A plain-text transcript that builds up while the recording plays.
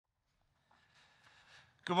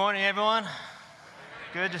Good morning, everyone.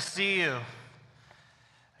 Good to see you.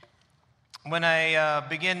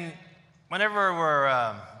 Whenever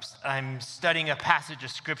I'm studying a passage of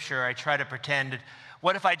scripture, I try to pretend,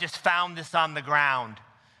 what if I just found this on the ground,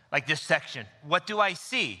 like this section? What do I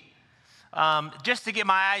see? Just to get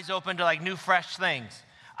my eyes open to like new, fresh things.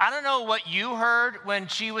 I don't know what you heard when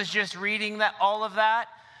she was just reading all of that,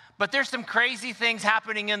 but there's some crazy things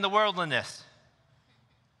happening in the worldliness.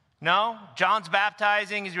 No? John's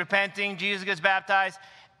baptizing, he's repenting, Jesus gets baptized.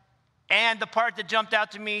 And the part that jumped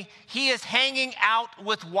out to me, he is hanging out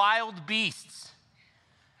with wild beasts.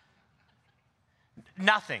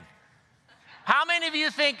 Nothing. How many of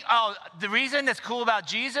you think, the reason that's cool about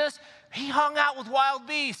Jesus, he hung out with wild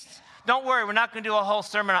beasts? Don't worry, we're not going to do a whole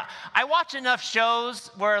sermon. I watch enough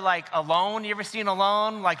shows where like Alone, you ever seen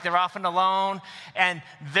Alone? Like they're often alone. And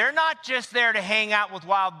they're not just there to hang out with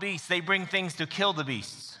wild beasts. They bring things to kill the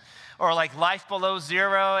beasts. Or like Life Below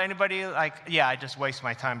Zero. Anybody I just waste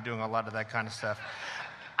my time doing a lot of that kind of stuff.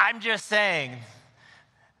 I'm just saying,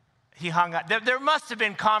 he hung out. There must have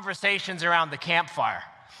been conversations around the campfire.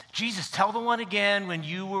 Jesus, tell the one again when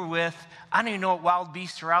you were with, I don't even know what wild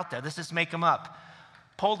beasts are out there. Let's just make them up.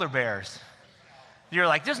 Polar bears. You're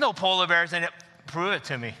like, there's no polar bears in it. Prove it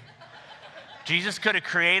to me. Jesus could have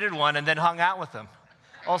created one and then hung out with them.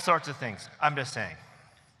 All sorts of things. I'm just saying.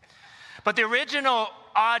 But the original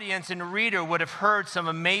audience and reader would have heard some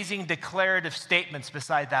amazing declarative statements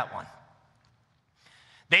beside that one.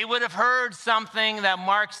 They would have heard something that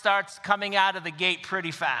Mark starts coming out of the gate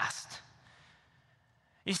pretty fast.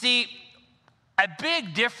 You see, a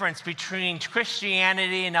big difference between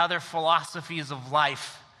Christianity and other philosophies of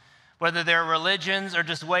life, whether they're religions or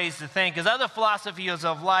just ways to think, is other philosophies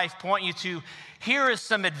of life point you to, here is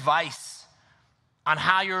some advice on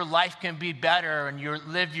how your life can be better and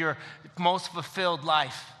live your most fulfilled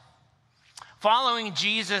life. Following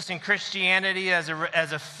Jesus and Christianity as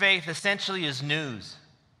a faith essentially is news.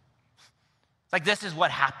 Like, this is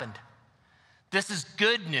what happened. This is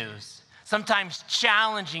good news, sometimes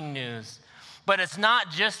challenging news, but it's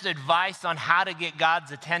not just advice on how to get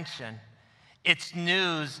God's attention. It's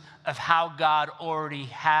news of how God already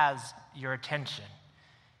has your attention.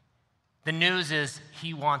 The news is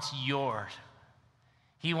he wants yours.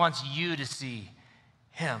 He wants you to see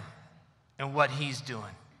him and what he's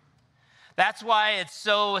doing. That's why it's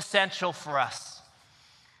so essential for us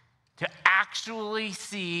to actually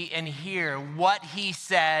see and hear what he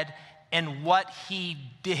said and what he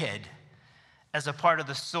did as a part of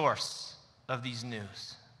the source of these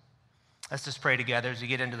news. Let's just pray together as we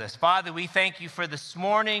get into this. Father, we thank you for this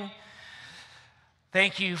morning.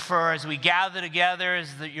 Thank you for as we gather together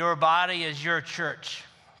as your body, as your church.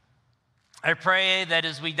 I pray that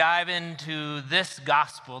as we dive into this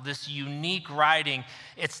gospel, this unique writing,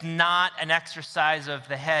 it's not an exercise of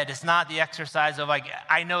the head. It's not the exercise of like,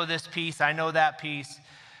 I know this piece, I know that piece.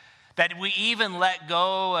 That we even let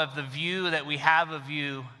go of the view that we have of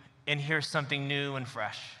you and here's something new and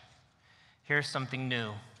fresh. Here's something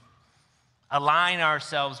new. Align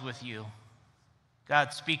ourselves with you.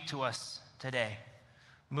 God, speak to us today.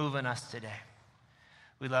 Move in us today.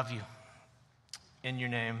 We love you. In your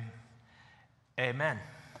name, amen.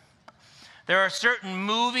 There are certain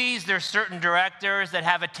movies, there's certain directors that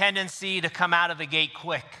have a tendency to come out of the gate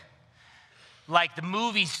quick. Like the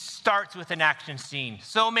movie starts with an action scene.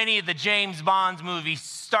 So many of the James Bond movies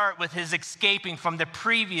start with his escaping from the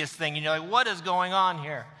previous thing. And you're like, what is going on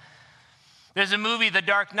here? There's a movie, The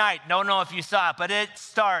Dark Knight. Don't know if you saw it, but it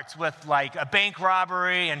starts with like a bank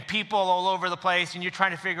robbery and people all over the place. And you're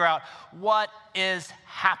trying to figure out what is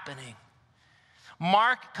happening.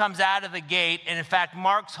 Mark comes out of the gate, and in fact,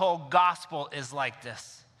 Mark's whole gospel is like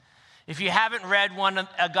this. If you haven't read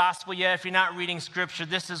a gospel yet, if you're not reading scripture,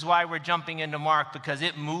 this is why we're jumping into Mark, because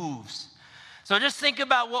it moves. So just think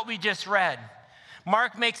about what we just read.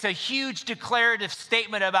 Mark makes a huge declarative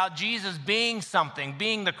statement about Jesus being something,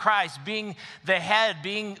 being the Christ, being the head,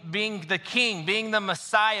 being the king, being the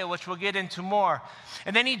Messiah, which we'll get into more.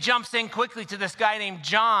 And then he jumps in quickly to this guy named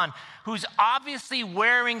John, who's obviously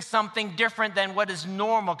wearing something different than what is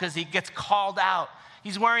normal because he gets called out.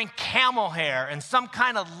 He's wearing camel hair and some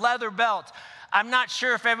kind of leather belt. I'm not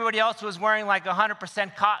sure if everybody else was wearing like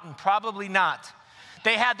 100% cotton. Probably not.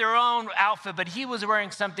 They had their own outfit, but he was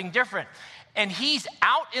wearing something different. And he's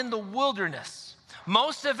out in the wilderness.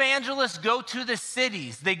 Most evangelists go to the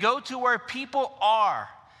cities. They go to where people are.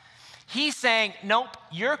 He's saying, nope,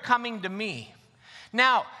 you're coming to me.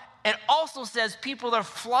 Now, it also says people are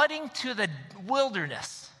flooding to the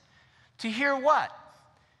wilderness. To hear what?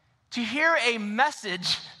 To hear a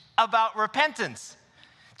message about repentance.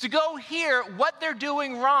 To go hear what they're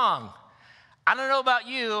doing wrong. I don't know about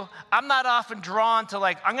you, I'm not often drawn to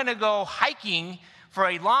I'm going to go hiking for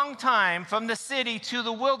a long time from the city to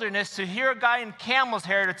the wilderness to hear a guy in camel's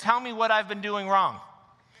hair to tell me what I've been doing wrong.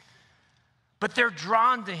 But they're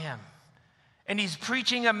drawn to him. And he's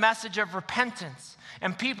preaching a message of repentance.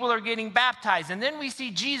 And people are getting baptized. And then we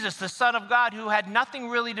see Jesus, the Son of God, who had nothing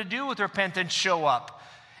really to do with repentance, show up.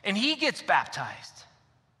 And he gets baptized.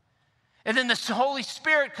 And then the Holy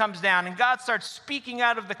Spirit comes down and God starts speaking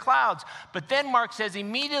out of the clouds. But then Mark says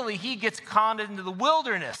immediately he gets called into the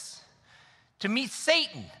wilderness to meet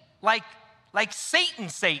Satan, like Satan.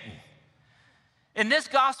 In this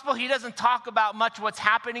gospel, he doesn't talk about much what's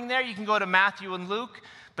happening there. You can go to Matthew and Luke.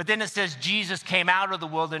 But then it says Jesus came out of the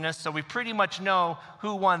wilderness, so we pretty much know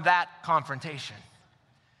who won that confrontation.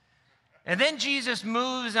 And then Jesus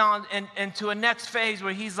moves on into a next phase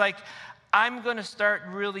where he's like, I'm going to start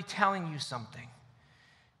really telling you something.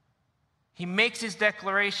 He makes his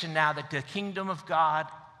declaration now that the kingdom of God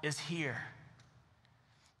is here.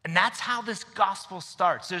 And that's how this gospel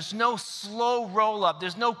starts. There's no slow roll-up.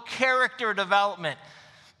 There's no character development.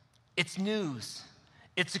 It's news.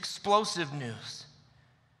 It's explosive news.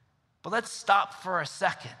 But let's stop for a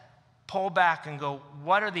second, pull back and go,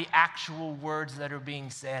 what are the actual words that are being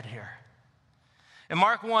said here? In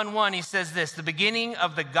Mark 1:1, he says this, the beginning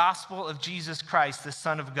of the gospel of Jesus Christ, the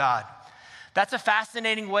Son of God. That's a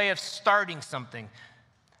fascinating way of starting something.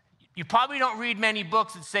 You probably don't read many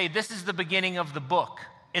books that say this is the beginning of the book.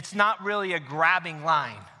 It's not really a grabbing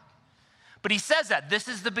line. But he says that this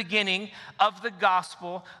is the beginning of the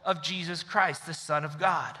gospel of Jesus Christ, the Son of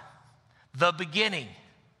God. The beginning.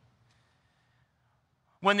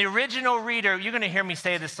 When the original reader, you're going to hear me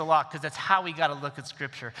say this a lot because that's how we got to look at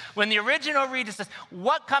Scripture. When the original reader says,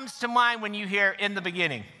 what comes to mind when you hear in the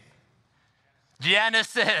beginning?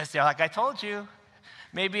 Genesis. You're like, I told you.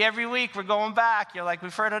 Maybe every week we're going back. You're like,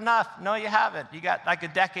 we've heard enough. No, you haven't. You got like a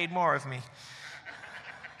decade more of me.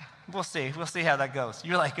 We'll see. We'll see how that goes.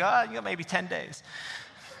 You're like, oh, you got maybe 10 days.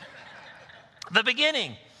 The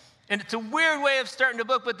beginning. And it's a weird way of starting a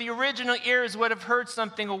book, but the original ears would have heard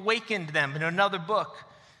something awakened them in another book.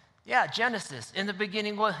 Yeah, Genesis. In the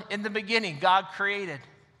beginning, God created.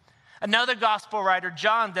 Another gospel writer,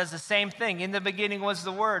 John, does the same thing. In the beginning was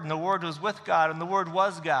the Word, and the Word was with God, and the Word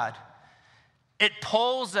was God. It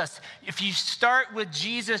pulls us. If you start with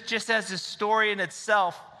Jesus just as a story in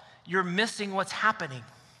itself, you're missing what's happening.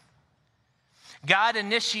 God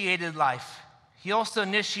initiated life. He also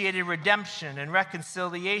initiated redemption and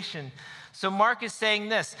reconciliation. So Mark is saying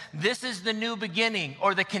this is the new beginning,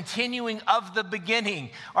 or the continuing of the beginning,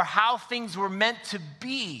 or how things were meant to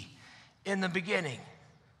be in the beginning.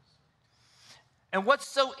 And what's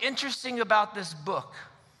so interesting about this book,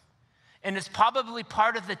 and it's probably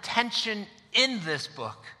part of the tension in this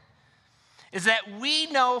book, is that we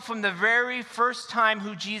know from the very first time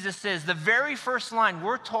who Jesus is. The very first line,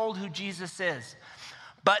 we're told who Jesus is.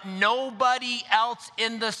 But nobody else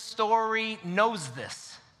in the story knows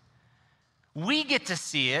this. We get to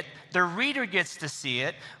see it, the reader gets to see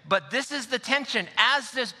it, but this is the tension.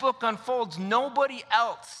 As this book unfolds, nobody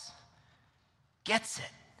else gets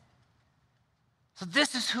it. So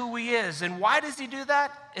this is who he is. And why does he do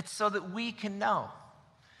that? It's so that we can know.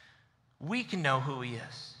 We can know who he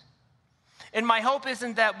is. And my hope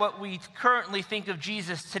isn't that what we currently think of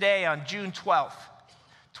Jesus today on June 12th,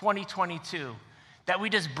 2022, that we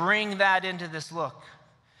just bring that into this look,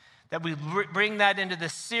 that we bring that into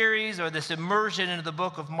this series or this immersion into the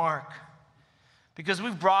book of Mark. Because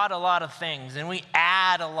we've brought a lot of things and we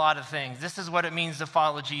add a lot of things. This is what it means to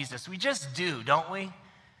follow Jesus. We just do, don't we?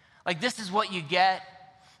 Like, this is what you get.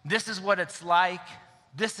 This is what it's like.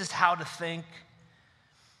 This is how to think.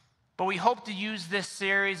 But we hope to use this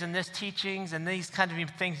series and this teachings and these kind of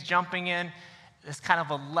things jumping in as kind of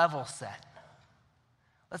a level set.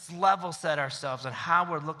 Let's level set ourselves on how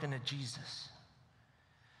we're looking at Jesus.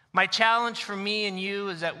 My challenge for me and you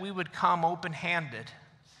is that we would come open-handed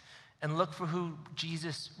and look for who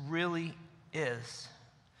Jesus really is.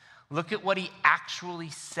 Look at what he actually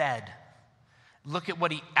said. Look at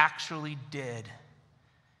what he actually did.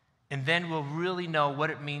 And then we'll really know what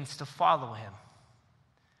it means to follow him.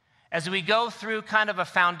 As we go through kind of a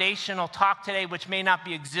foundational talk today, which may not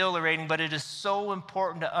be exhilarating, but it is so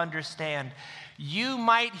important to understand, you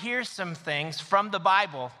might hear some things from the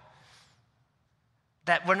Bible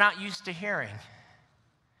that we're not used to hearing.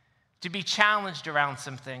 To be challenged around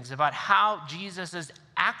some things about how Jesus is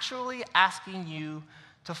actually asking you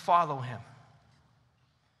to follow him.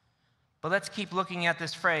 But let's keep looking at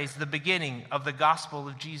this phrase, the beginning of the gospel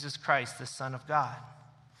of Jesus Christ, the Son of God.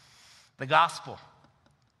 The gospel.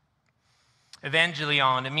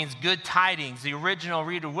 Evangelion, it means good tidings. The original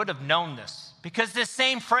reader would have known this. because this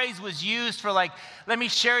same phrase was used for like, let me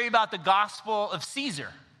share you about the gospel of Caesar.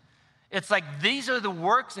 It's like, these are the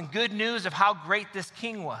works and good news of how great this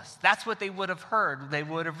king was. That's what they would have heard, they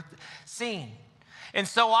would have seen. And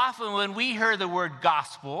so often when we hear the word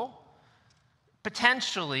gospel,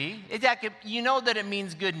 potentially, you know that it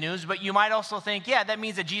means good news, but you might also think, yeah, that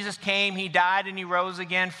means that Jesus came, he died, and he rose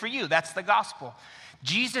again for you. That's the gospel.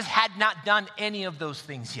 Jesus had not done any of those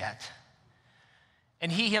things yet.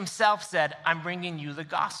 And he himself said, I'm bringing you the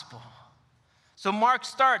gospel. So Mark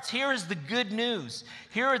starts, here is the good news.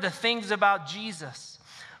 Here are the things about Jesus.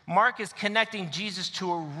 Mark is connecting Jesus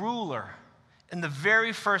to a ruler in the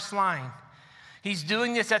very first line. He's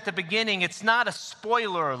doing this at the beginning. It's not a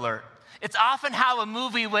spoiler alert. It's often how a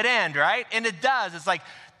movie would end, right? And it does. It's like,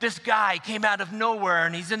 this guy came out of nowhere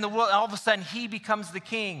and he's in the world. All of a sudden, he becomes the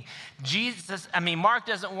king. Mark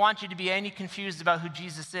doesn't want you to be any confused about who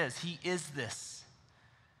Jesus is. He is this.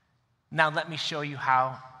 Now, let me show you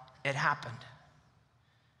how it happened.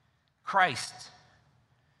 Christ.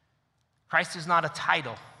 Christ is not a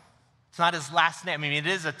title. It's not his last name. It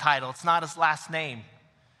is a title. It's not his last name.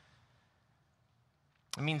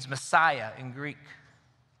 It means Messiah in Greek.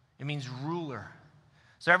 It means ruler.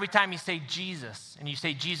 So every time you say Jesus and you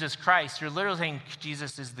say Jesus Christ, you're literally saying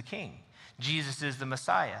Jesus is the king. Jesus is the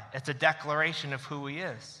Messiah. It's a declaration of who he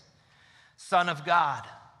is. Son of God.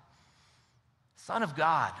 Son of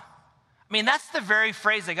God. That's the very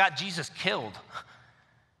phrase that got Jesus killed.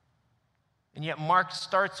 And yet Mark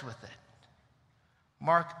starts with it.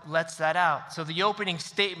 Mark lets that out. So the opening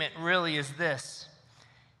statement really is this.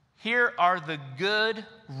 Here are the good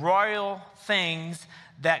royal things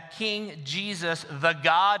that King Jesus, the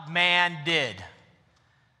God-man, did.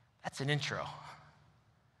 That's an intro.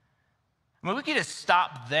 We could just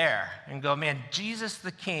stop there and go, man, Jesus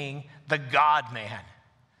the King, the God-man.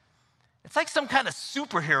 It's like some kind of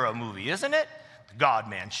superhero movie, isn't it? The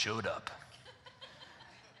God-man showed up.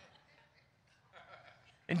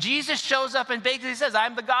 And Jesus shows up and basically says,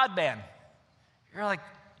 I'm the God-man. You're like,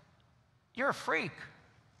 you're a freak.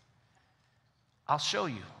 I'll show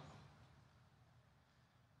you.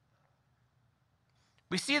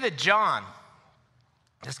 We see that John,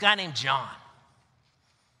 this guy named John,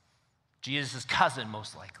 Jesus' cousin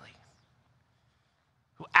most likely,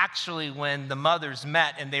 who actually when the mothers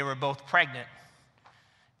met and they were both pregnant,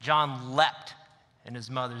 John leapt in his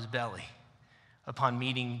mother's belly upon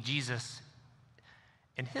meeting Jesus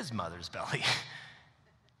in his mother's belly.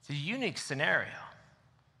 It's a unique scenario.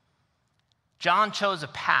 John chose a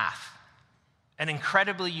path, an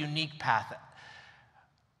incredibly unique path.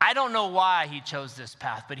 I don't know why he chose this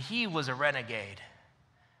path, but he was a renegade.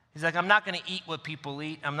 He's like, I'm not going to eat what people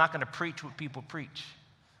eat. I'm not going to preach what people preach.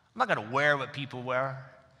 I'm not going to wear what people wear.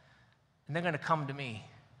 And they're going to come to me.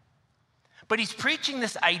 But he's preaching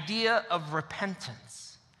this idea of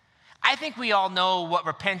repentance. I think we all know what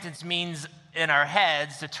repentance means in our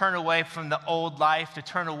heads, to turn away from the old life, to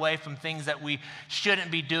turn away from things that we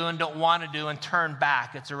shouldn't be doing, don't want to do, and turn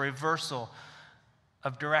back. It's a reversal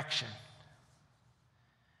of direction.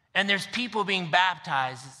 And there's people being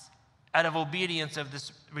baptized out of obedience of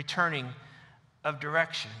this returning of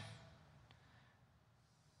direction.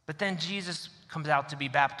 But then Jesus comes out to be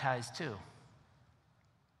baptized too.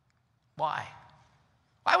 Why?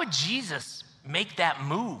 Why would Jesus make that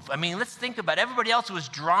move? Let's think about it. Everybody else was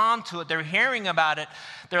drawn to it. They're hearing about it.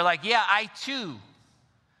 They're like, yeah, I too.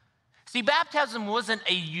 See, baptism wasn't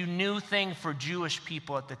a new thing for Jewish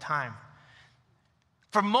people at the time.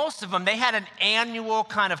 For most of them, they had an annual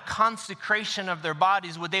kind of consecration of their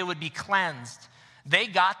bodies where they would be cleansed. They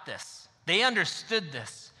got this. They understood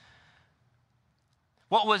this.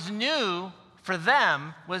 What was new for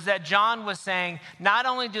them was that John was saying, not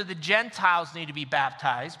only do the Gentiles need to be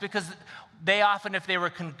baptized, because they often, if they were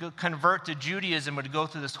convert to Judaism, would go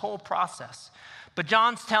through this whole process. But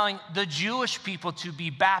John's telling the Jewish people to be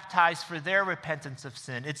baptized for their repentance of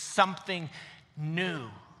sin. It's something new.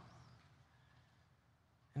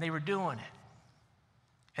 And they were doing it.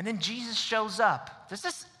 And then Jesus shows up. This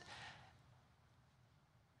just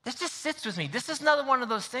sits with me. This is another one of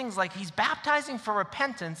those things, like he's baptizing for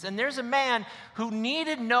repentance, and there's a man who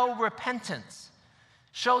needed no repentance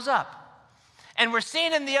shows up. And we're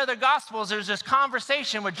seeing in the other Gospels, there's this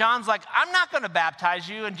conversation where John's like, I'm not going to baptize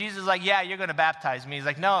you. And Jesus is like, yeah, you're going to baptize me. He's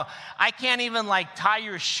like, no, I can't even tie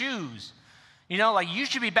your shoes. You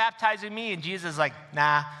should be baptizing me. And Jesus is like,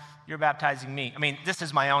 nah, you're baptizing me. This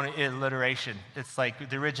is my own alliteration. It's like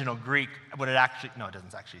the original Greek, it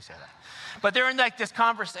doesn't actually say that. But they're in this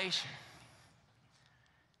conversation.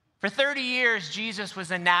 For 30 years, Jesus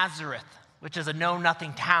was in Nazareth, which is a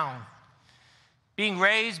know-nothing town. being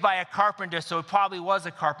raised by a carpenter, so he probably was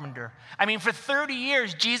a carpenter. I mean, for 30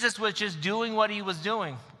 years, Jesus was just doing what he was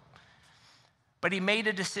doing. But he made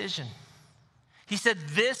a decision. He said,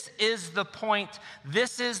 this is the point.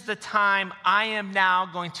 This is the time. I am now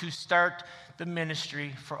going to start the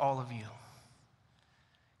ministry for all of you.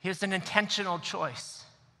 Here's an intentional choice.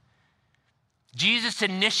 Jesus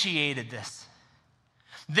initiated this.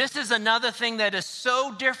 This is another thing that is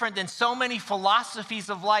so different than so many philosophies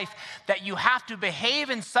of life, that you have to behave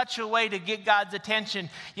in such a way to get God's attention.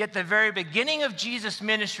 Yet the very beginning of Jesus'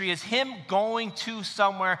 ministry is him going to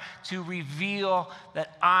somewhere to reveal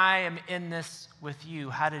that I am in this with you.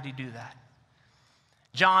 How did he do that?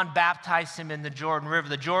 John baptized him in the Jordan River.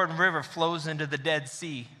 The Jordan River flows into the Dead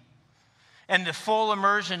Sea. And the full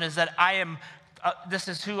immersion is that this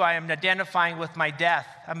is who I am identifying with my death.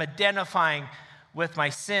 I'm identifying with my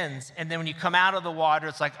sins. And then when you come out of the water,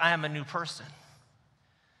 it's like, I am a new person.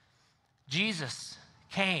 Jesus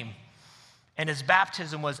came, and his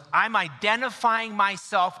baptism was, I'm identifying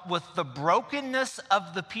myself with the brokenness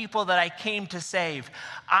of the people that I came to save.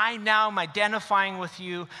 I now am identifying with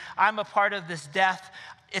you. I'm a part of this death.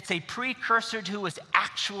 It's a precursor to his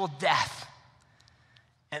actual death.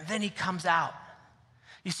 And then he comes out.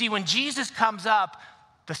 You see, when Jesus comes up,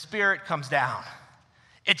 the Spirit comes down.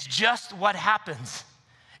 It's just what happens.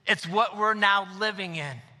 It's what we're now living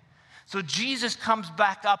in. So Jesus comes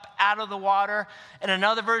back up out of the water. In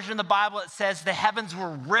another version of the Bible, it says the heavens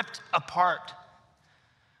were ripped apart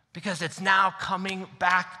because it's now coming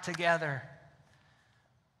back together.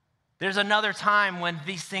 There's another time when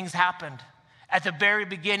these things happened. At the very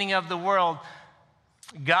beginning of the world,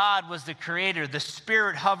 God was the creator. The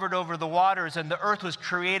Spirit hovered over the waters, and the earth was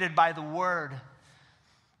created by the Word.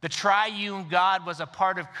 The triune God was a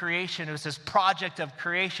part of creation. It was this project of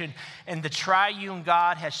creation, and the triune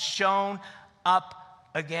God has shown up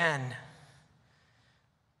again.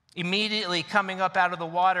 Immediately coming up out of the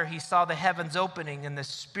water, he saw the heavens opening and the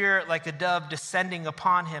Spirit like a dove descending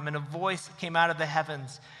upon him, and a voice came out of the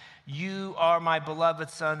heavens, "You are my beloved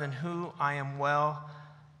Son, in whom I am well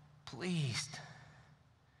pleased."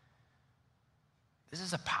 This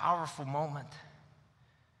is a powerful moment.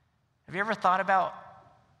 Have you ever thought about,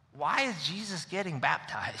 why is Jesus getting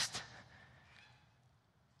baptized?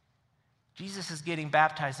 Jesus is getting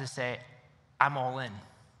baptized to say, I'm all in.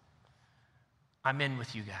 I'm in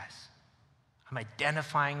with you guys. I'm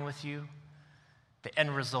identifying with you. The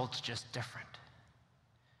end result's just different.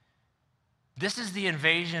 This is the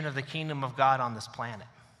invasion of the kingdom of God on this planet.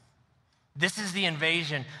 This is the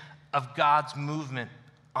invasion of God's movement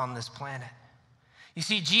on this planet. You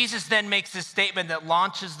see, Jesus then makes this statement that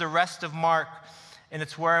launches the rest of Mark, and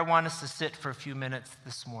it's where I want us to sit for a few minutes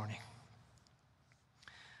this morning.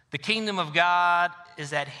 The kingdom of God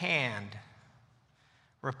is at hand.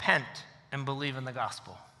 Repent and believe in the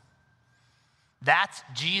gospel. That's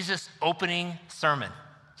Jesus' opening sermon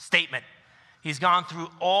statement. He's gone through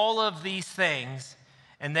all of these things,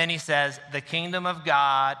 and then he says, the kingdom of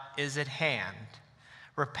God is at hand.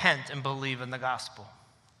 Repent and believe in the gospel.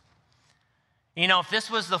 You know, if this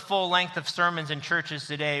was the full length of sermons in churches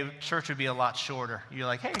today, church would be a lot shorter. You're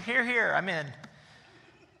like, hey, here, I'm in.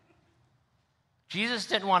 Jesus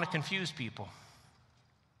didn't want to confuse people.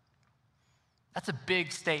 That's a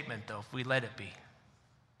big statement, though, if we let it be.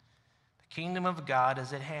 The kingdom of God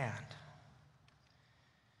is at hand.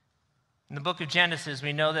 In the book of Genesis,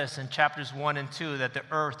 we know this in chapters 1 and 2, that the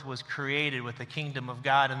earth was created with the kingdom of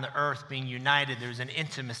God and the earth being united. There's an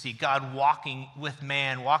intimacy, God walking with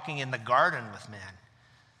man, walking in the garden with man.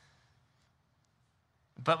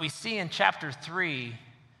 But we see in chapter 3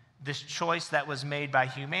 this choice that was made by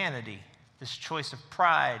humanity, this choice of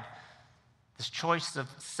pride, this choice of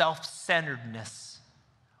self-centeredness.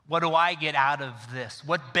 What do I get out of this?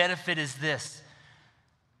 What benefit is this?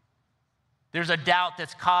 There's a doubt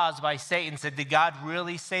that's caused by Satan. Said, did God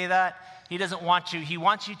really say that? He doesn't want you. He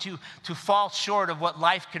wants you to fall short of what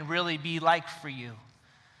life can really be like for you.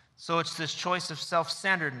 So it's this choice of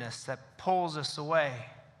self-centeredness that pulls us away.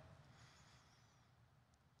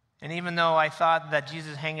 And even though I thought that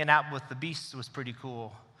Jesus hanging out with the beasts was pretty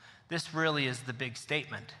cool, this really is the big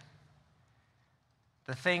statement.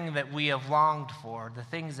 The thing that we have longed for, the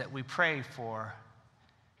things that we pray for,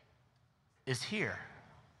 is here.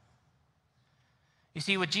 You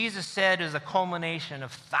see, what Jesus said is a culmination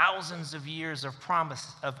of thousands of years of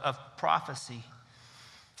prophecy.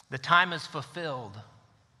 The time is fulfilled.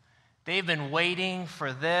 They've been waiting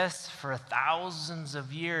for this for thousands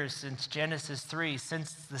of years, since Genesis 3,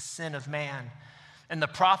 since the sin of man. And the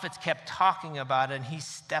prophets kept talking about it, and he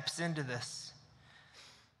steps into this.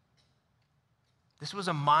 This was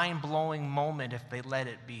a mind-blowing moment if they let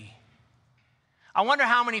it be. I wonder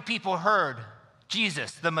how many people heard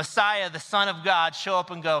Jesus, the Messiah, the Son of God, show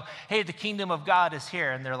up and go, hey, the kingdom of God is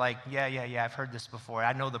here. And they're like, yeah, I've heard this before.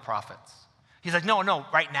 I know the prophets. He's like, no,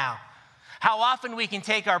 right now. How often we can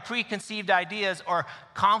take our preconceived ideas or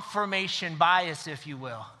confirmation bias, if you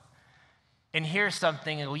will, and hear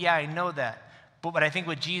something and go, yeah, I know that. But I think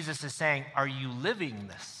what Jesus is saying, are you living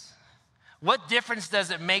this? What difference does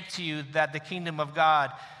it make to you that the kingdom of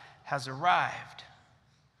God has arrived?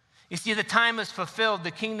 You see, the time is fulfilled. The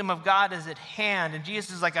kingdom of God is at hand. And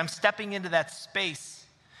Jesus is like, I'm stepping into that space.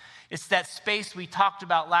 It's that space we talked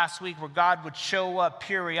about last week where God would show up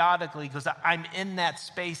periodically because I'm in that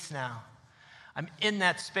space now. I'm in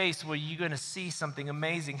that space where you're going to see something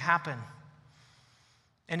amazing happen.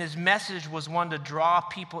 And his message was one to draw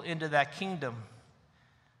people into that kingdom.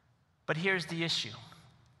 But here's the issue.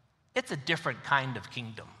 It's a different kind of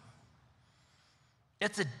kingdom.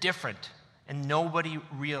 It's a different, and nobody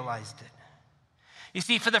realized it. You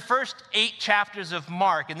see, for the first 8 chapters of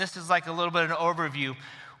Mark, and this is like a little bit of an overview,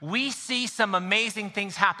 we see some amazing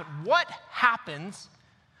things happen. What happens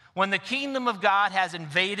when the kingdom of God has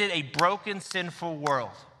invaded a broken, sinful world?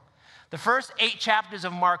 The first 8 chapters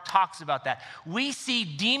of Mark talks about that. We see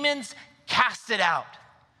demons casted out.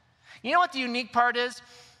 You know what the unique part is?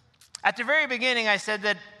 At the very beginning, I said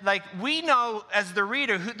that, we know as the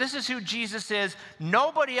reader, this is who Jesus is.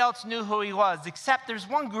 Nobody else knew who he was, except there's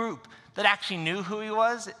one group that actually knew who he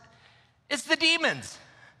was. It's the demons.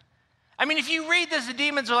 I mean, if you read this, the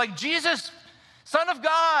demons are like, Jesus, Son of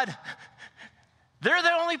God. They're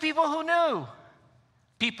the only people who knew.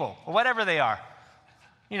 People, or whatever they are.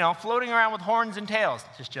 Floating around with horns and tails.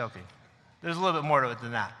 Just joking. There's a little bit more to it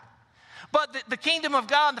than that. But the kingdom of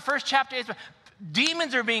God, the first chapter is,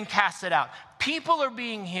 demons are being casted out. People are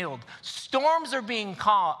being healed. Storms are being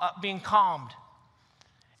calmed.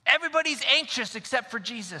 Everybody's anxious except for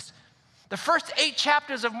Jesus. The first 8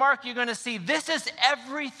 chapters of Mark, you're going to see this is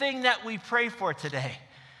everything that we pray for today.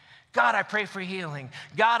 God, I pray for healing.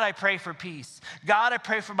 God, I pray for peace. God, I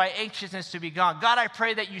pray for my anxiousness to be gone. God, I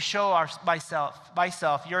pray that you show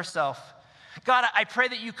myself, yourself. God, I pray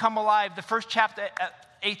that you come alive. The first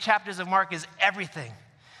 8 chapters of Mark is everything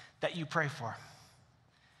that you pray for.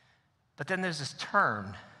 But then there's this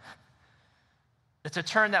turn. It's a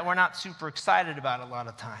turn that we're not super excited about a lot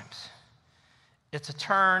of times. It's a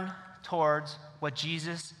turn towards what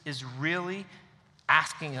Jesus is really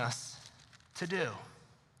asking us to do.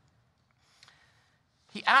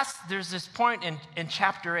 There's this point in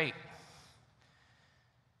chapter 8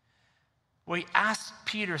 where he asks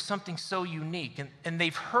Peter something so unique, and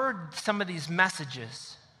they've heard some of these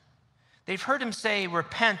messages. They've heard him say,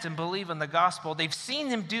 repent and believe in the gospel. They've seen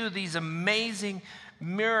him do these amazing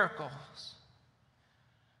miracles.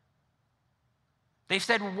 They've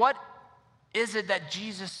said, what is it that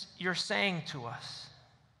Jesus, you're saying to us?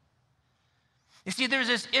 You see, there's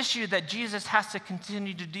this issue that Jesus has to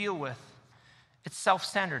continue to deal with. It's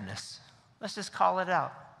self-centeredness. Let's just call it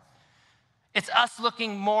out. It's us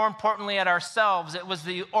looking more importantly at ourselves. It was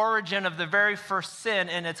the origin of the very first sin,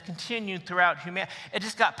 and it's continued throughout humanity. It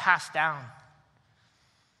just got passed down.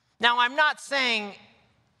 Now, I'm not saying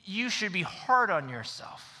you should be hard on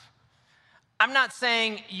yourself. I'm not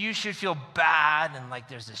saying you should feel bad and like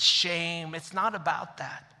there's a shame. It's not about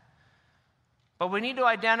that. But we need to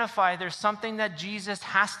identify there's something that Jesus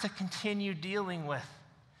has to continue dealing with.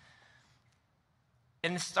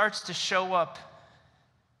 And it starts to show up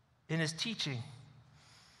in his teaching.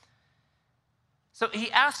 So he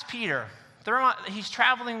asks Peter, he's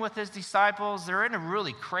traveling with his disciples. They're in a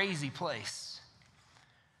really crazy place.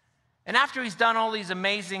 And after he's done all these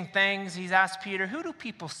amazing things, he's asked Peter, who do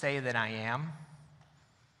people say that I am?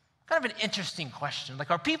 Kind of an interesting question. Like,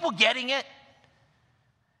 are people getting it?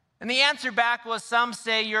 And the answer back was, some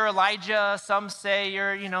say you're Elijah, some say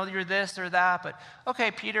you're this or that. But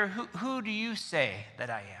okay, Peter, who do you say that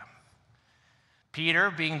I am?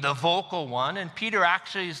 Peter being the vocal one, and Peter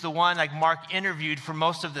actually is the one like Mark interviewed for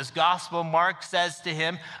most of this gospel. Mark says to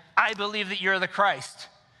him, I believe that you're the Christ.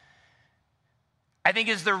 I think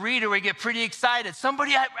as the reader, we get pretty excited.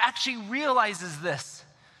 Somebody actually realizes this.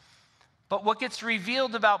 But what gets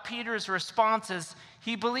revealed about Peter's response is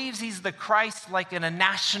he believes he's the Christ like in a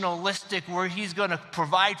nationalistic where he's going to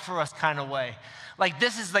provide for us kind of way. Like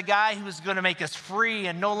this is the guy who's going to make us free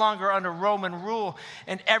and no longer under Roman rule,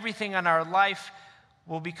 and everything in our life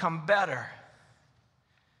will become better.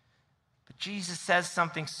 But Jesus says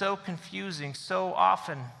something so confusing so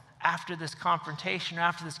often after this confrontation,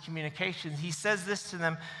 after this communication. He says this to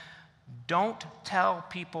them, don't tell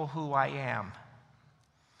people who I am.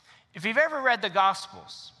 If you've ever read the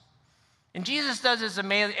Gospels, and Jesus does this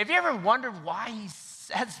amazing, have you ever wondered why he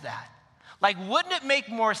says that? Like, wouldn't it make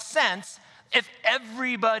more sense if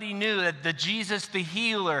everybody knew that the Jesus, the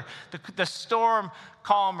healer, the storm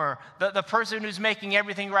calmer, the person who's making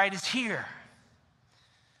everything right is here?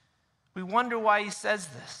 We wonder why he says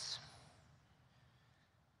this.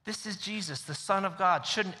 This is Jesus, the Son of God.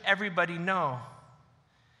 Shouldn't everybody know?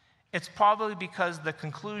 It's probably because the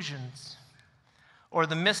conclusions or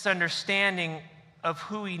the misunderstanding of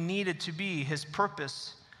who he needed to be, his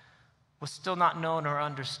purpose, was still not known or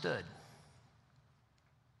understood.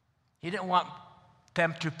 He didn't want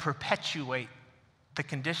them to perpetuate the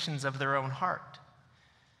conditions of their own heart.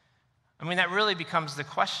 I mean, that really becomes the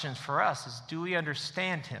question for us is, do we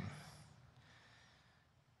understand him?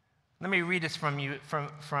 Let me read this from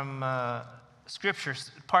Scripture,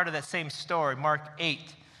 part of that same story, Mark 8,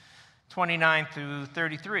 29 through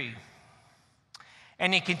 33.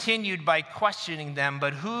 And he continued by questioning them,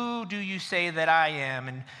 "But who do you say that I am?"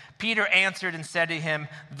 And Peter answered and said to him,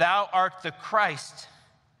 "Thou art the Christ."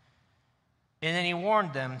 And then he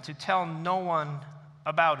warned them to tell no one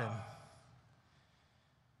about him.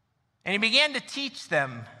 And he began to teach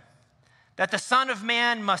them that the Son of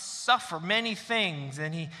Man must suffer many things,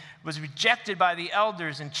 and he was rejected by the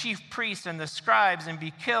elders and chief priests and the scribes and be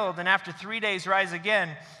killed, and after 3 days rise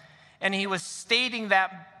again. And he was stating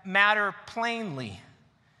that matter plainly.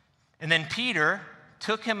 And then Peter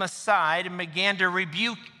took him aside and began to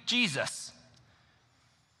rebuke Jesus.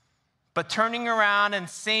 But turning around and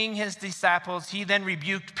seeing his disciples, he then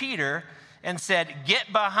rebuked Peter and said,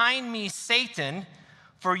 "Get behind me, Satan,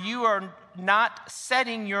 for you are not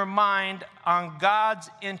setting your mind on God's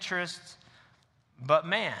interests, but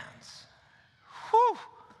man's." Whew.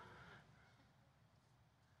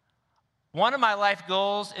 One of my life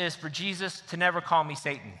goals is for Jesus to never call me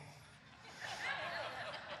Satan.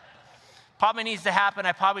 Probably needs to happen.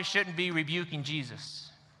 I probably shouldn't be rebuking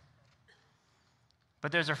Jesus.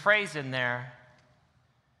 But there's a phrase in there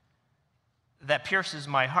that pierces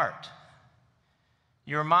my heart.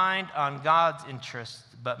 Your mind on God's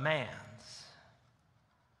interests, but man's.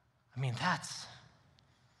 I mean,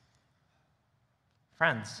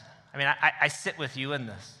 friends, I sit with you in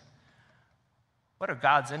this. What are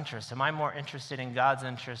God's interests? Am I more interested in God's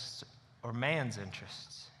interests or man's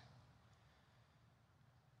interests?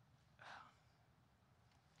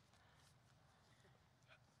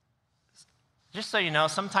 Just so you know,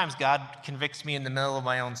 sometimes God convicts me in the middle of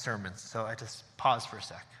my own sermons, so I just pause for a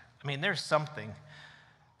sec. I mean, there's something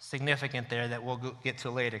significant there that we'll get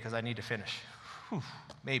to later because I need to finish. Whew,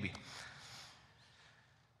 maybe.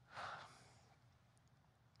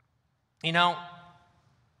 You know,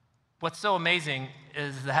 what's so amazing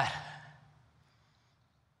is that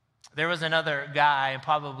there was another guy, and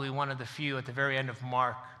probably one of the few at the very end of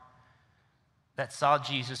Mark, that saw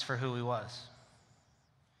Jesus for who he was.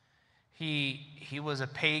 He was a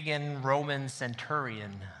pagan Roman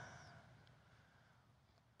centurion.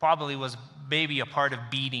 Probably was maybe a part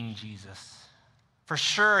of beating Jesus. For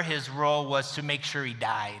sure, his role was to make sure he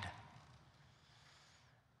died.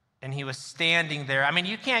 And he was standing there. I mean,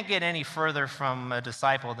 you can't get any further from a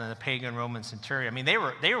disciple than a pagan Roman centurion. I mean, they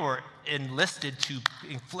were enlisted to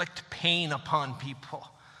inflict pain upon people.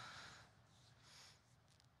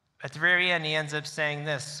 At the very end, he ends up saying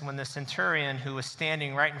this: when the centurion, who was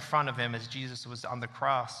standing right in front of him as Jesus was on the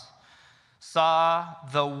cross, saw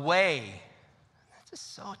the way,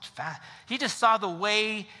 just so fast, he just saw the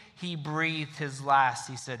way he breathed his last.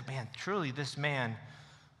 He said, "Man, truly this man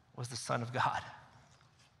was the Son of God."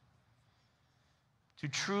 To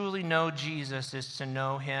truly know Jesus is to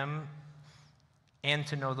know him and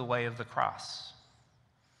to know the way of the cross.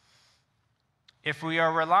 If we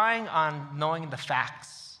are relying on knowing the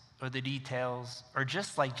facts or the details, or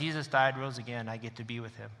just like Jesus died, rose again, I get to be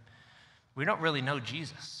with him, we don't really know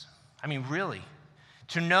Jesus. I mean, really.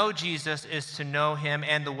 To know Jesus is to know him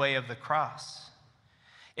and the way of the cross.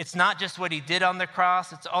 It's not just what he did on the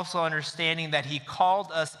cross, it's also understanding that he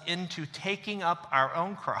called us into taking up our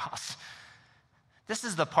own cross. This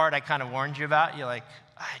is the part I kind of warned you about. You're like,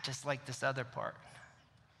 I just like this other part.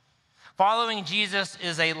 Following Jesus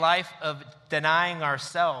is a life of denying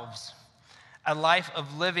ourselves, a life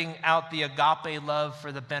of living out the agape love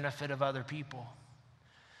for the benefit of other people.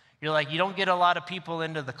 You're like, you don't get a lot of people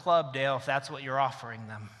into the club, Dale, if that's what you're offering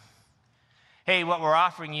them. Hey, what we're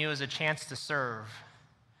offering you is a chance to serve.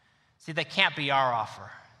 See, that can't be our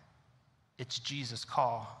offer. It's Jesus'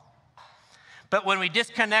 call. But when we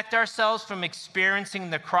disconnect ourselves from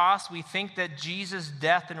experiencing the cross, we think that Jesus'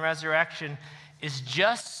 death and resurrection is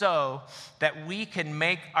just so that we can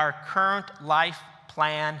make our current life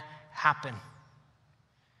plan happen.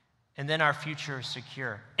 And then our future is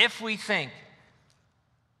secure. If we think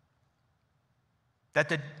that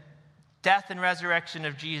the death and resurrection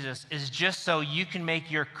of Jesus is just so you can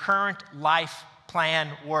make your current life plan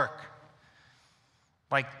work.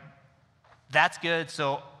 Like, that's good,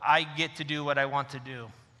 so I get to do what I want to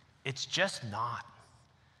do. It's just not.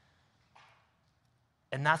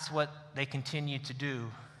 And that's what they continue to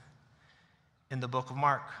do in the book of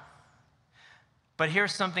Mark. But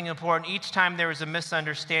here's something important. Each time there was a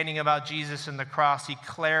misunderstanding about Jesus and the cross, he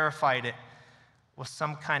clarified it with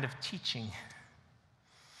some kind of teaching.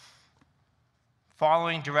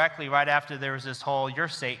 Following directly right after, there was this whole, you're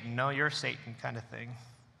Satan, no, you're Satan kind of thing.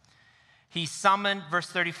 He summoned, verse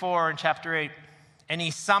 34 in chapter 8, and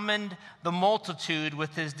he summoned the multitude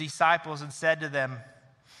with his disciples and said to them,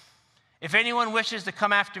 if anyone wishes to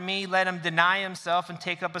come after me, let him deny himself and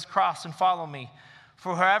take up his cross and follow me.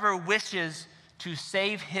 For whoever wishes to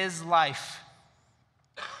save his life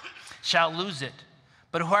shall lose it.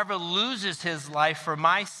 But whoever loses his life for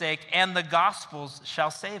my sake and the gospel's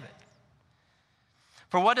shall save it.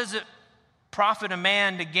 For what does it profit a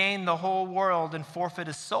man to gain the whole world and forfeit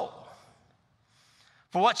his soul?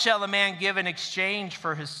 For what shall a man give in exchange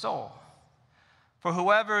for his soul? For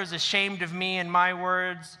whoever is ashamed of me and my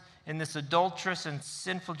words in this adulterous and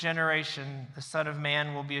sinful generation, the Son of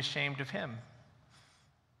Man will be ashamed of him.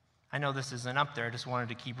 I know this isn't up there, I just wanted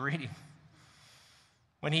to keep reading.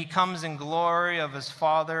 When he comes in glory of his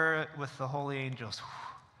Father with the holy angels.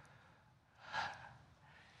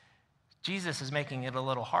 Jesus is making it a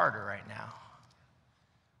little harder right now.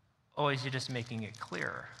 Oh, is he just making it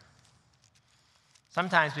clearer?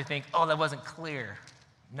 Sometimes we think, oh, that wasn't clear.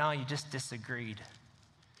 No, you just disagreed.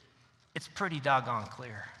 It's pretty doggone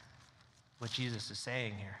clear what Jesus is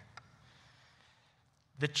saying here.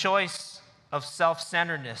 The choice of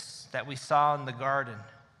self-centeredness that we saw in the garden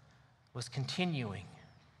was continuing.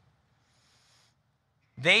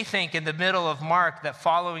 They think in the middle of Mark that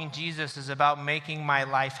following Jesus is about making my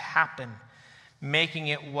life happen, making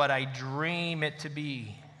it what I dream it to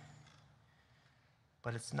be.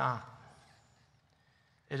 But it's not.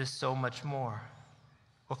 It is so much more.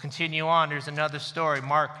 We'll continue on. There's another story,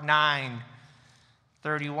 Mark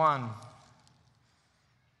 9:31.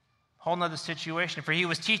 Whole nother situation. For he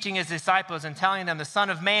was teaching his disciples and telling them the Son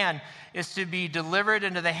of Man is to be delivered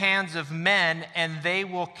into the hands of men, and they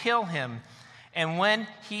will kill him. And when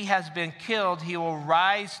he has been killed, he will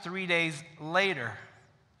rise 3 days later.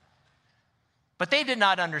 But they did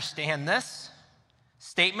not understand this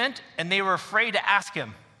statement, and they were afraid to ask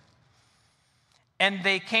him. And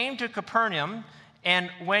they came to Capernaum, and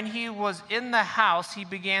when he was in the house, he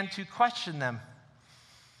began to question them.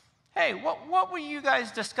 Hey, what were you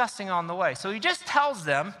guys discussing on the way? So he just tells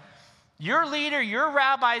them, your leader, your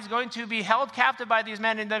rabbi is going to be held captive by these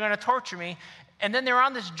men, and they're going to torture me. And then they're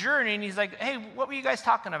on this journey, and he's like, hey, what were you guys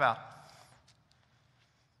talking about?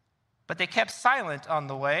 But they kept silent on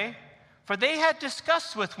the way, for they had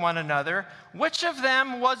discussed with one another which of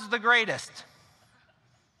them was the greatest.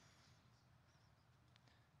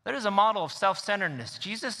 That is a model of self-centeredness.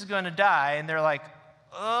 Jesus is going to die, and they're like,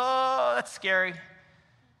 oh, that's scary.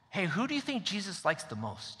 Hey, who do you think Jesus likes the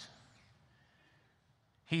most?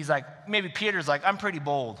 He's like, maybe Peter's like, I'm pretty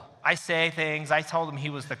bold. I say things. I told him he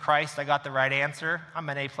was the Christ. I got the right answer. I'm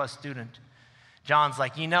an A+ student. John's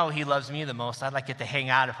like, he loves me the most. I'd like to hang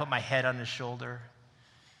out and put my head on his shoulder.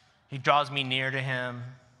 He draws me near to him.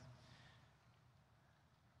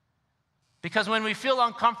 Because when we feel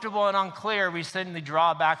uncomfortable and unclear, we suddenly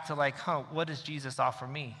draw back to like, what does Jesus offer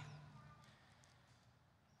me?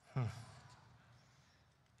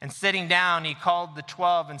 And sitting down, he called the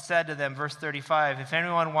 12 and said to them, verse 35, if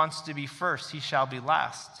anyone wants to be first, he shall be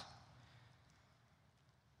last.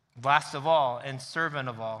 Last of all and servant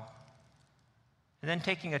of all. And then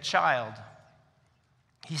taking a child,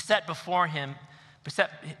 he set him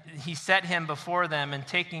before them, and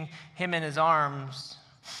taking him in his arms,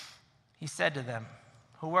 he said to them,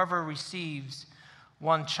 whoever receives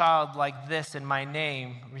one child like this in my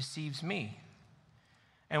name receives me.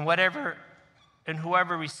 And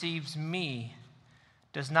whoever receives me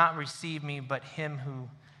does not receive me, but him who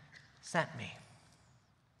sent me.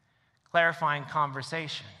 Clarifying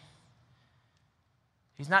conversation.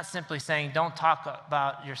 He's not simply saying, don't talk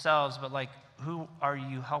about yourselves, but like, who are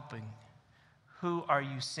you helping? Who are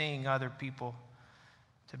you seeing other people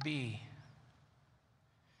to be?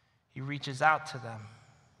 He reaches out to them.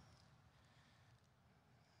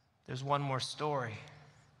 There's one more story.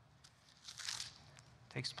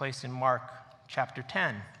 It takes place in Mark chapter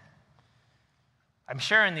 10. I'm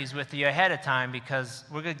sharing these with you ahead of time because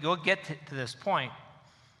we'll get to this point.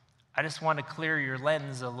 I just want to clear your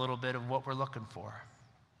lens a little bit of what we're looking for.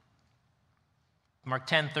 Mark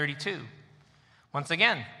 10:32. Once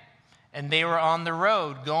again, and they were on the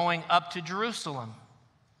road going up to Jerusalem.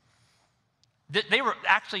 They were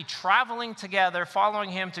actually traveling together, following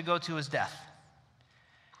him to go to his death.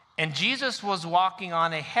 And Jesus was walking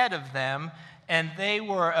on ahead of them, and they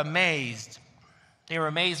were amazed. They were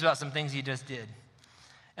amazed about some things he just did.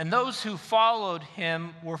 And those who followed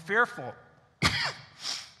him were fearful.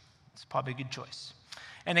 It's probably a good choice.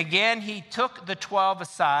 And again, he took the 12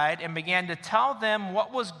 aside and began to tell them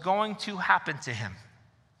what was going to happen to him,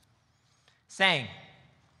 saying,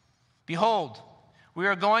 "Behold, we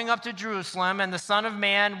are going up to Jerusalem, and the Son of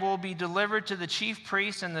Man will be delivered to the chief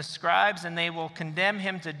priests and the scribes, and they will condemn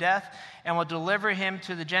him to death and will deliver him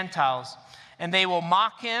to the Gentiles. And they will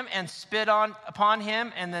mock him and spit upon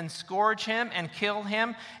him and then scourge him and kill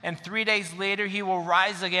him, and 3 days later he will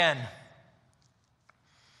rise again."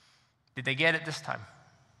 Did they get it this time?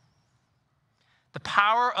 The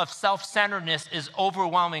power of self-centeredness is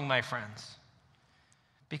overwhelming, my friends,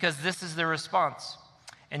 because this is their response.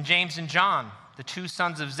 And James and John, the two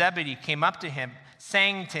sons of Zebedee, came up to him,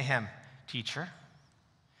 saying to him, "Teacher,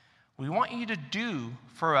 we want you to do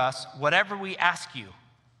for us whatever we ask you."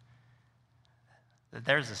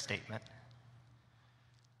 There's a statement.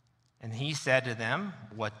 And he said to them,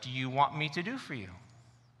 "What do you want me to do for you?"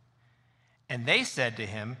 And they said to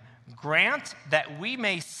him, "Grant that we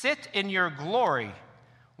may sit in your glory,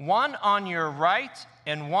 one on your right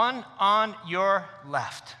and one on your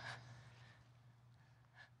left."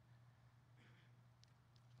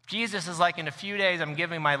 Jesus is like, in a few days, I'm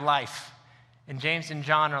giving my life. And James and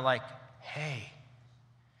John are like, "Hey,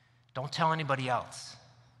 don't tell anybody else.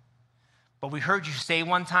 But we heard you say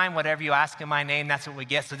one time, whatever you ask in my name, that's what we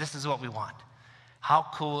get, so this is what we want." How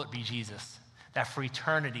cool would it be, Jesus, that for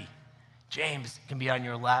eternity, James can be on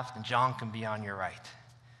your left and John can be on your right?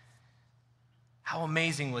 How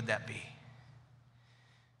amazing would that be?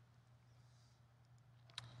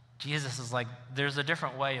 Jesus is like, there's a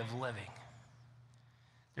different way of living.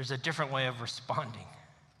 There's a different way of responding.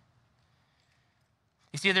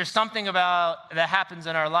 You see, there's something about that happens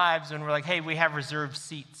in our lives when we're like, hey, we have reserved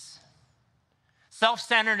seats.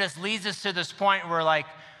 Self-centeredness leads us to this point where we're like,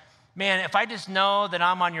 man, if I just know that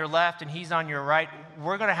I'm on your left and he's on your right,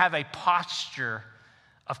 we're going to have a posture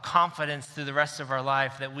of confidence through the rest of our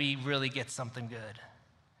life that we really get something good.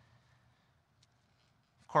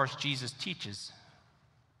 Of course, Jesus teaches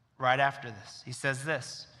right after this. He says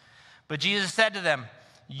this, "But Jesus said to them,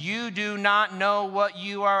 'You do not know what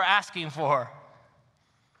you are asking for.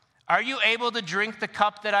 Are you able to drink the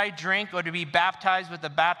cup that I drink, or to be baptized with the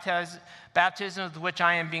baptism with which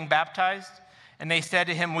I am being baptized?' And they said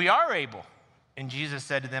to him, 'We are able.' And Jesus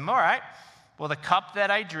said to them, 'All right, well, the cup that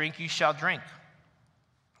I drink you shall drink,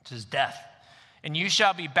 which is death. And you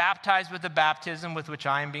shall be baptized with the baptism with which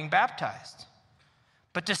I am being baptized.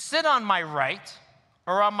 But to sit on my right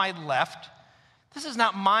or on my left, this is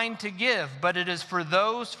not mine to give, but it is for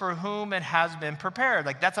those for whom it has been prepared.'"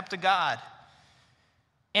 Like, that's up to God.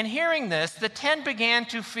 And hearing this, the 10 began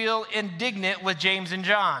to feel indignant with James and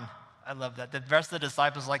John. I love that. The rest of the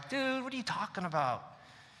disciples are like, "Dude, what are you talking about?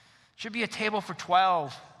 Should be a table for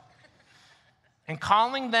 12. And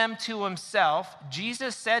calling them to himself,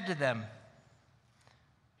 Jesus said to them,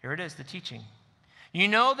 here it is, the teaching. "You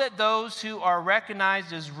know that those who are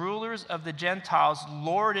recognized as rulers of the Gentiles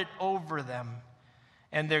lord it over them,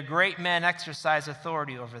 and their great men exercise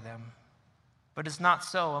authority over them. But it's not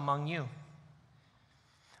so among you.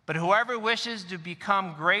 But whoever wishes to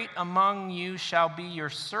become great among you shall be your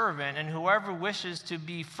servant, and whoever wishes to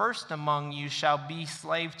be first among you shall be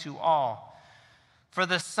slave to all. For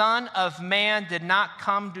the Son of Man did not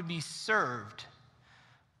come to be served,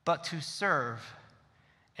 but to serve,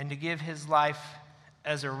 and to give his life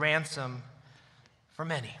as a ransom for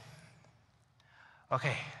many."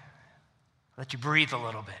 Okay, let you breathe a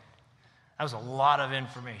little bit. That was a lot of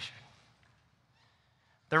information.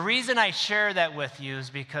 The reason I share that with you is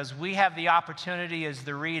because we have the opportunity as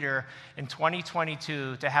the reader in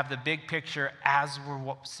 2022 to have the big picture as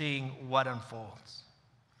we're seeing what unfolds.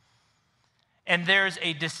 And there's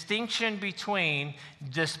a distinction between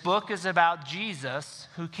this book is about Jesus,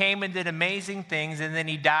 who came and did amazing things, and then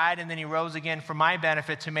he died, and then he rose again for my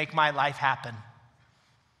benefit to make my life happen.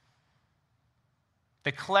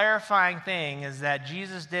 The clarifying thing is that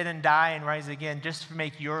Jesus didn't die and rise again just to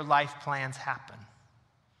make your life plans happen.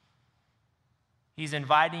 He's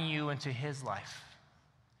inviting you into his life.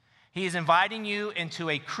 He is inviting you into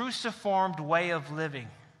a cruciformed way of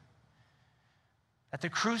living. That the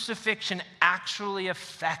crucifixion actually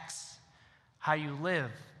affects how you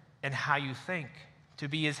live and how you think. To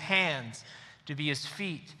be his hands, to be his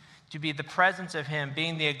feet, to be the presence of him,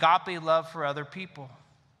 being the agape love for other people.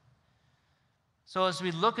 So as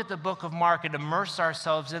we look at the book of Mark and immerse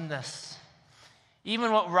ourselves in this,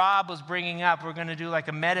 even what Rob was bringing up, we're going to do like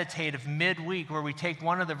a meditative midweek where we take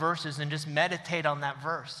one of the verses and just meditate on that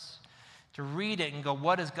verse, to read it and go,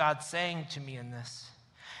 what is God saying to me in this?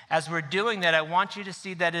 As we're doing that, I want you to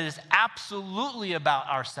see that it is absolutely about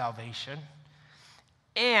our salvation,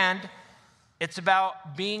 and it's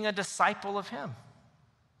about being a disciple of him.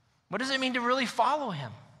 What does it mean to really follow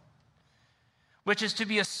him? Which is to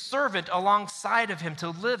be a servant alongside of him, to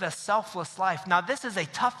live a selfless life. Now, this is a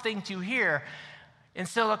tough thing to hear in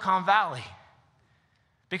Silicon Valley,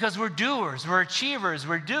 because we're doers, we're achievers,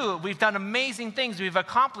 we've done amazing things, we've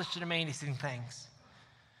accomplished amazing things.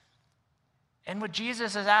 And what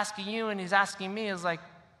Jesus is asking you and he's asking me is like,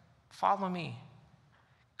 follow me.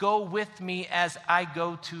 Go with me as I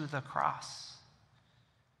go to the cross.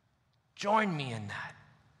 Join me in that.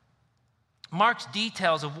 Mark's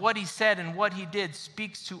details of what he said and what he did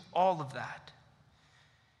speaks to all of that.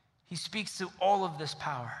 He speaks to all of this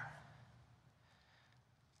power.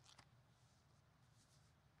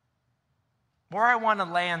 Where I want to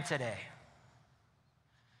land today,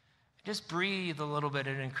 just breathe a little bit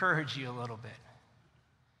and encourage you a little bit.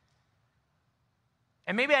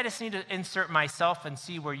 And maybe I just need to insert myself and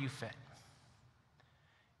see where you fit.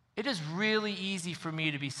 It is really easy for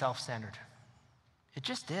me to be self-centered. It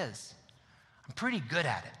just is. I'm pretty good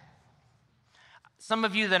at it. Some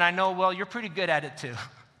of you that I know well, you're pretty good at it too.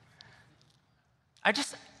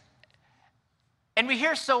 And we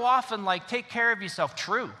hear so often, like, take care of yourself.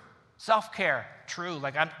 True. Self-care. True.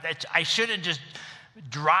 Like, I shouldn't just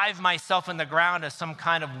drive myself in the ground as some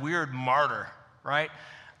kind of weird martyr, right?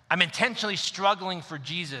 I'm intentionally struggling for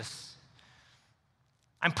Jesus.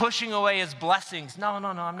 I'm pushing away his blessings. No,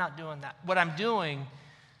 I'm not doing that. What I'm doing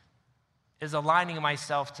is aligning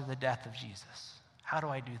myself to the death of Jesus. How do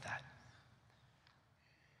I do that?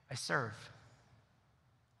 I serve.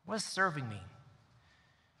 What does serving mean?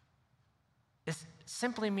 It's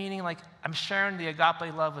simply meaning like I'm sharing the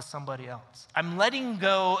agape love with somebody else. I'm letting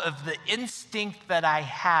go of the instinct that I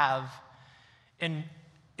have in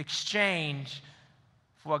exchange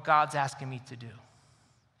for what God's asking me to do.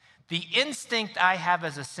 The instinct I have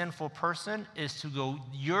as a sinful person is to go,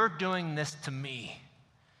 you're doing this to me.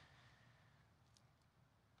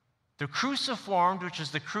 The cruciformed, which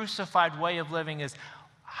is the crucified way of living, is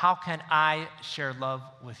how can I share love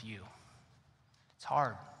with you? It's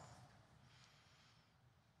hard.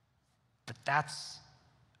 But that's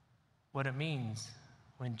what it means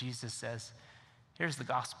when Jesus says, here's the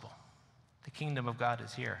gospel. The kingdom of God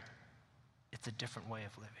is here. It's a different way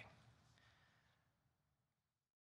of living.